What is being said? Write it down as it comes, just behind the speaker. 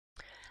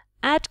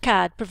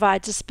AddCAD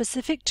provides a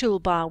specific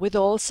toolbar with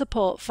all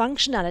support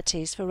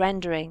functionalities for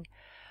rendering.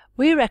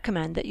 We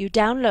recommend that you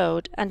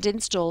download and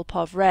install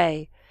POV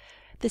Ray.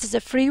 This is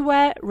a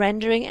freeware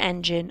rendering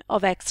engine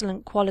of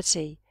excellent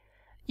quality.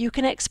 You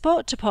can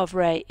export to POV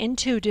Ray in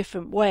two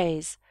different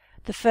ways.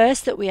 The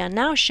first that we are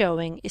now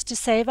showing is to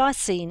save our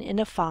scene in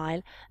a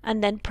file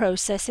and then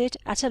process it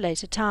at a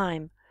later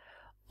time.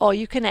 Or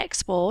you can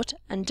export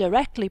and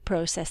directly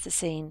process the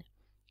scene.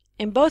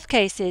 In both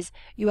cases,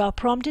 you are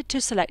prompted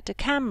to select a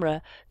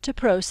camera to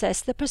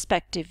process the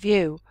perspective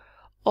view,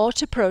 or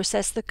to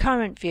process the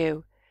current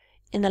view.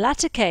 In the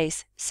latter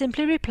case,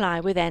 simply reply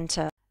with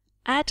Enter.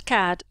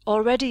 AddCAD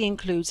already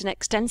includes an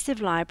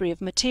extensive library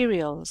of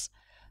materials,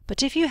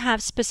 but if you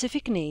have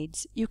specific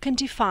needs, you can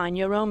define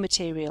your own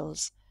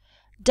materials.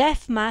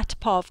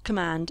 DEFMATPOV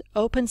command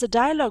opens a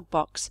dialog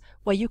box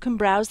where you can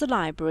browse the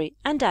library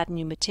and add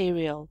new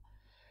material.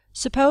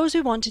 Suppose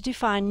we want to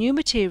define new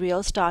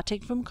material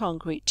starting from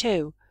Concrete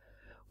 2.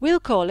 We'll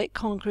call it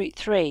Concrete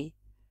 3.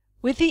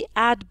 With the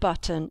Add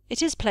button,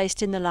 it is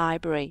placed in the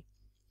library.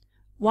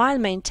 While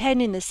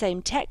maintaining the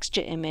same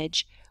texture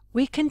image,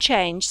 we can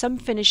change some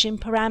finishing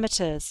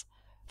parameters,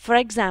 for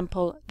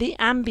example the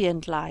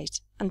ambient light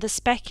and the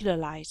specular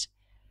light.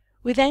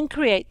 We then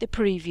create the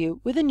preview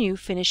with the new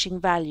finishing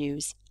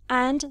values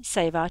and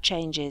save our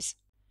changes.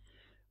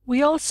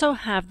 We also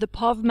have the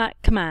POVMAT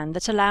command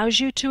that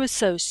allows you to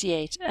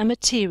associate a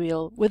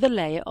material with a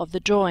layer of the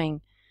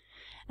drawing,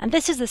 and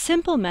this is a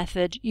simple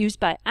method used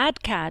by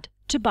AddCAD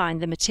to bind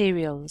the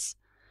materials.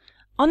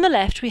 On the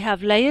left we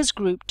have layers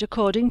grouped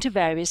according to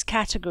various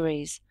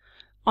categories.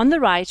 On the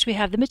right we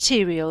have the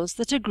materials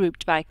that are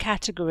grouped by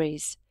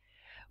categories.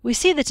 We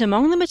see that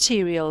among the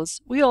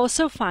materials we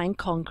also find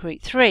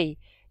Concrete 3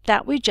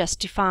 that we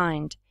just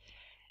defined.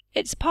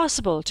 It's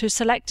possible to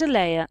select a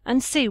layer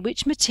and see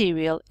which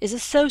material is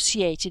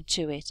associated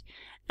to it,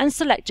 and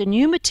select a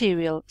new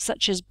material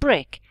such as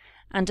brick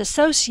and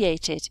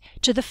associate it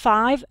to the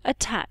 5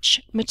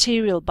 Attach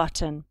Material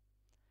button.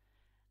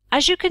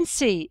 As you can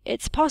see,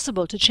 it's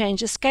possible to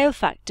change the scale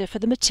factor for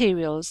the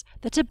materials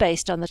that are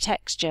based on the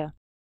texture.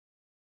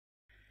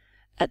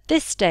 At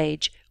this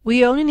stage,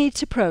 we only need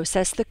to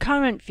process the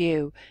current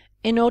view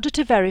in order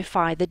to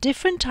verify the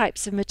different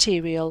types of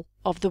material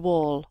of the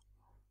wall.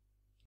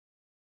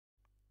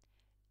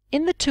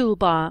 In the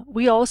toolbar,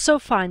 we also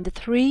find the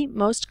 3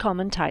 most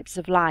common types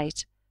of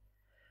light: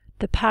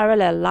 the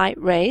parallel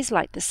light rays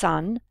like the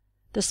sun,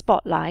 the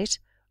spotlight,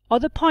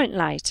 or the point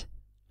light,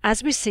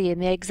 as we see in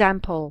the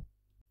example.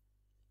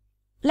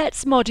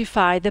 Let's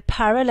modify the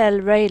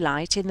parallel ray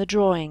light in the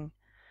drawing.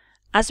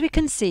 As we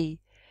can see,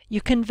 you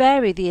can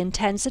vary the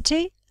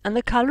intensity and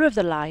the color of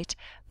the light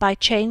by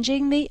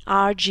changing the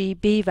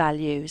RGB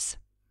values.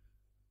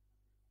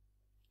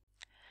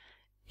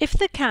 If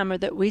the camera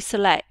that we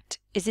select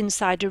is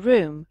inside a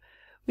room,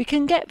 we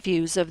can get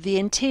views of the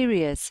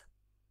interiors.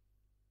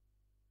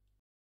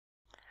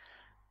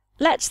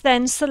 Let's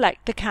then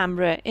select the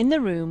camera in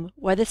the room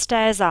where the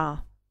stairs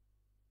are.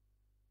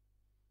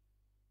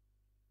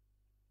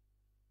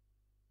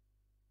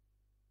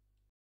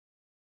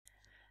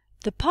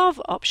 The POV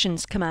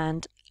Options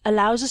command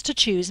allows us to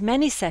choose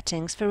many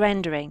settings for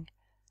rendering.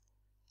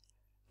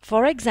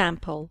 For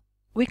example,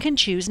 we can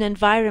choose an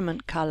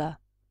environment color.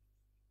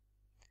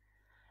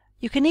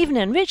 You can even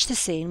enrich the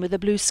scene with a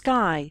blue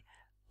sky,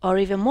 or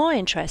even more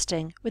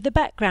interesting, with a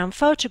background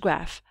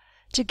photograph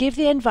to give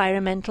the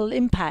environmental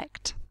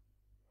impact.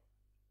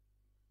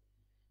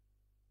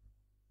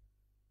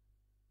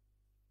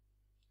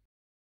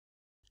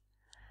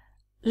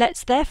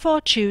 Let's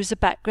therefore choose a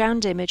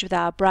background image with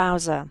our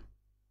browser.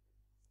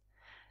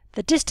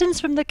 The distance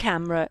from the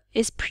camera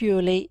is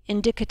purely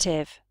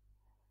indicative.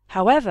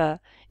 However,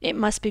 it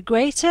must be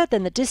greater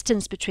than the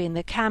distance between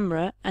the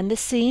camera and the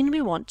scene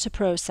we want to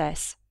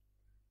process.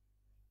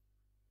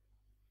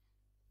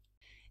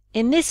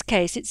 In this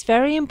case, it's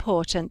very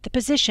important the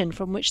position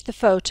from which the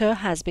photo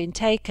has been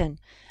taken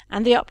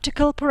and the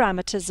optical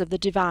parameters of the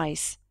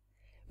device.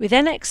 We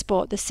then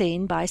export the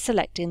scene by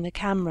selecting the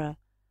camera.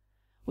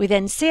 We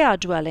then see our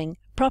dwelling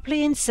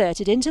properly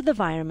inserted into the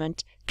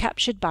environment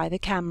captured by the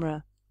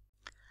camera.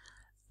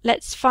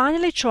 Let's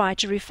finally try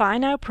to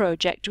refine our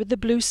project with the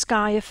blue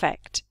sky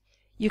effect.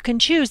 You can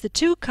choose the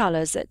 2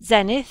 colors at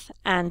zenith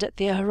and at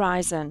the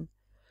horizon.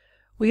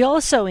 We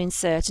also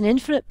insert an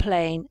infinite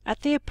plane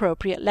at the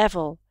appropriate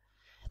level,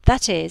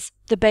 that is,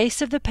 the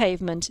base of the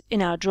pavement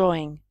in our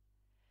drawing.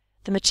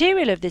 The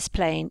material of this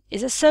plane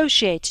is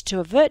associated to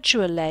a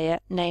virtual layer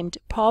named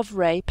POV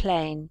Ray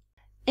plane.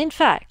 In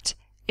fact,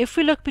 if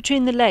we look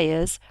between the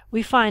layers,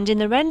 we find in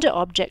the Render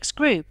Objects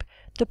group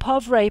the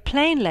POV Ray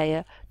plane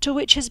layer to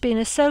which has been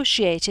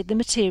associated the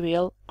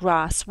material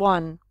Grass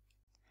 1.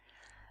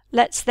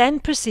 Let's then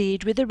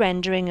proceed with the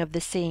rendering of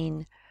the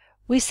scene.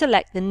 We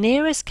select the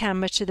nearest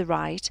camera to the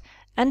right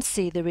and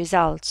see the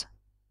result.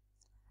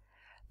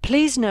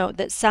 Please note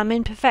that some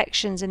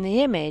imperfections in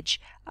the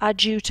image are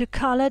due to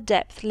color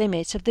depth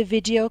limit of the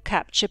video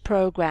capture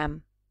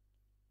program.